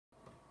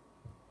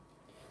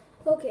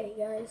Okay,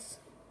 guys.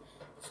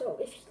 So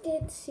if you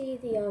did see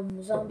the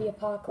Zombie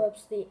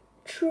Apocalypse, the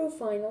true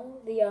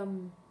final, the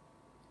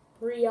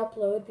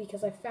re-upload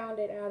because I found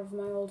it out of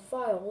my old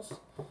files.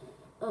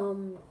 I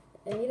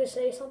need to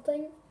say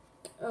something.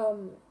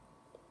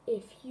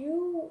 If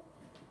you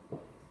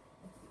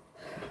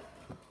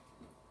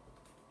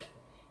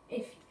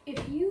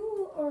if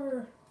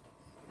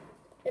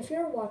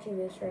you're watching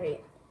this,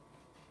 right,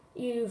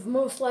 you've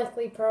most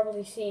likely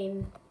probably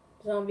seen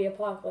Zombie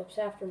Apocalypse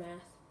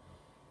Aftermath.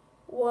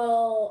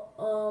 Well,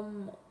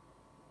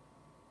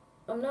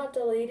 I'm not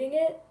deleting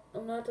it.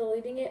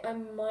 I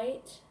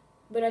might,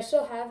 but I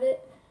still have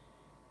it.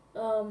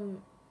 But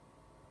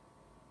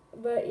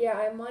yeah,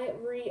 I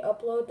might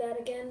re-upload that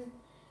again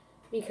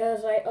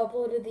because I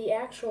uploaded the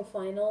actual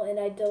final and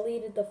I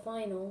deleted the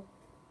final.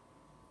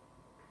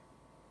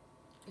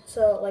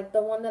 So, like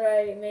the one that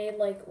I made,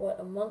 like, what,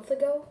 a month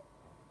ago?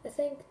 I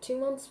think? 2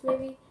 months,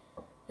 maybe?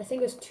 I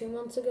think it was 2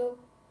 months ago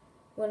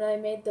when I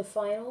made the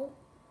final.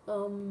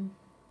 And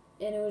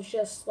it was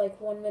just, like,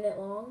 1 minute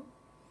long.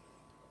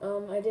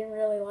 I didn't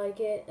really like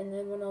it, and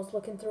then when I was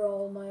looking through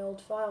all of my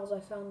old files, I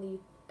found the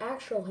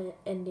actual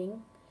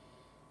ending.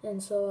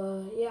 And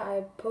so, yeah,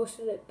 I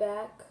posted it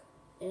back,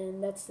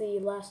 and that's the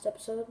last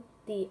episode.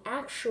 The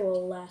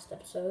actual last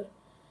episode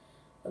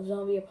of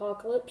Zombie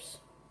Apocalypse.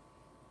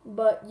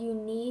 But you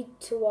need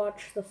to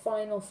watch the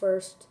final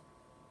first,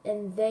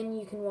 and then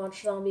you can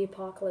watch Zombie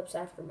Apocalypse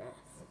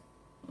Aftermath.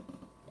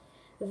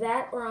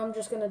 That, or I'm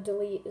just going to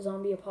delete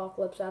Zombie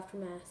Apocalypse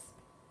Aftermath.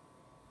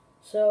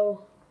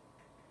 So,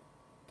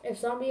 if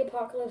Zombie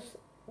Apocalypse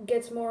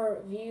gets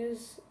more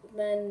views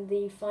than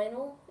the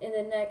final in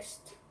the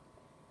next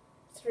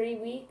 3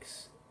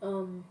 weeks,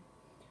 I'm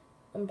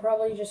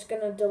probably just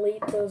going to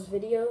delete those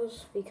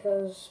videos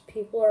because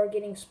people are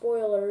getting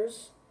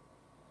spoilers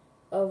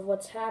of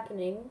what's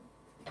happening,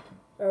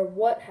 or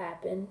what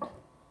happened.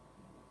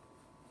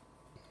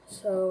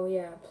 So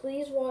yeah,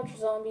 please watch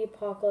Zombie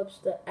Apocalypse,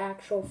 the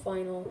actual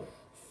final,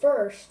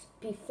 first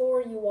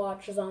before you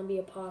watch Zombie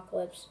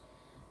Apocalypse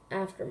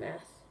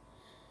Aftermath.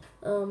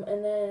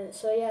 And then,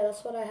 so yeah,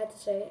 that's what I had to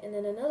say. And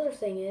then another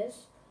thing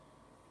is,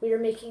 we are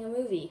making a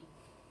movie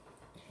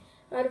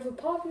out of a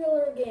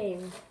popular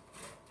game,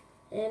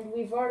 and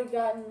we've already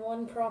gotten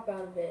one prop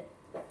out of it.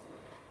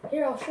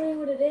 Here, I'll show you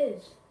what it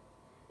is.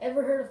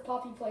 Ever heard of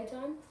Poppy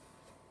Playtime?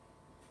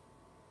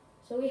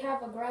 So we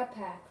have a grab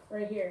pack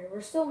right here.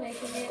 We're still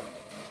making it.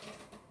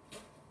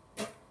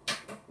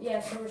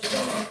 Yeah, so we're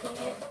still making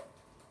it.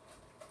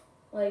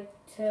 Like,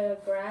 to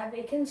grab.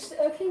 It can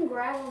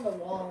grab on the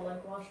wall.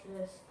 Like, watch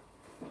this.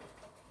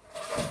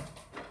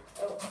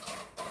 Oh.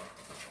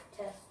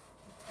 Test.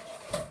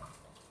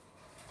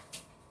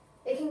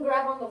 It can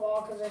grab on the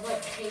wall because there's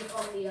like tape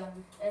on the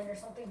end or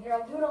something. Here,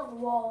 I'll do it on the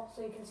wall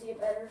so you can see it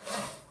better.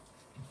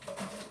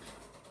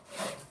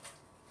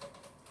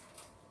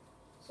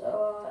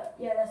 So,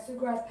 yeah, that's the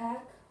grab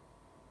pack.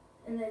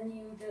 And then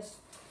you just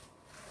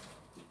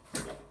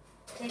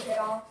take it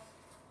off.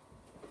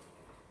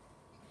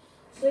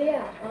 So,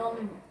 yeah,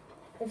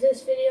 if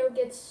this video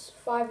gets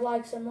 5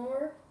 likes or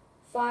more,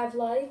 5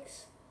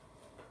 likes,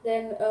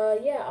 then,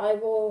 yeah, I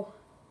will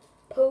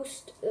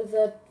post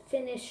the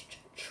finished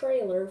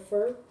trailer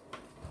for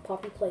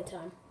Poppy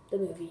Playtime, the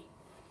movie.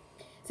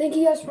 Thank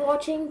you guys for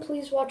watching.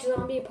 Please watch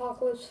Zombie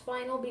Apocalypse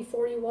Final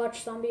before you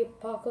watch Zombie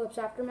Apocalypse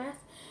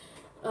Aftermath.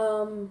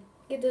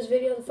 Give this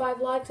video the 5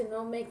 likes, and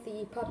I'll make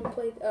the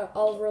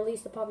I'll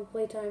release the Poppy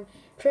Playtime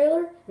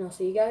trailer, and I'll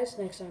see you guys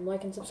next time.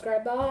 Like and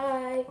subscribe.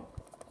 Bye.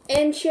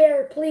 And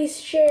share, please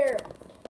share.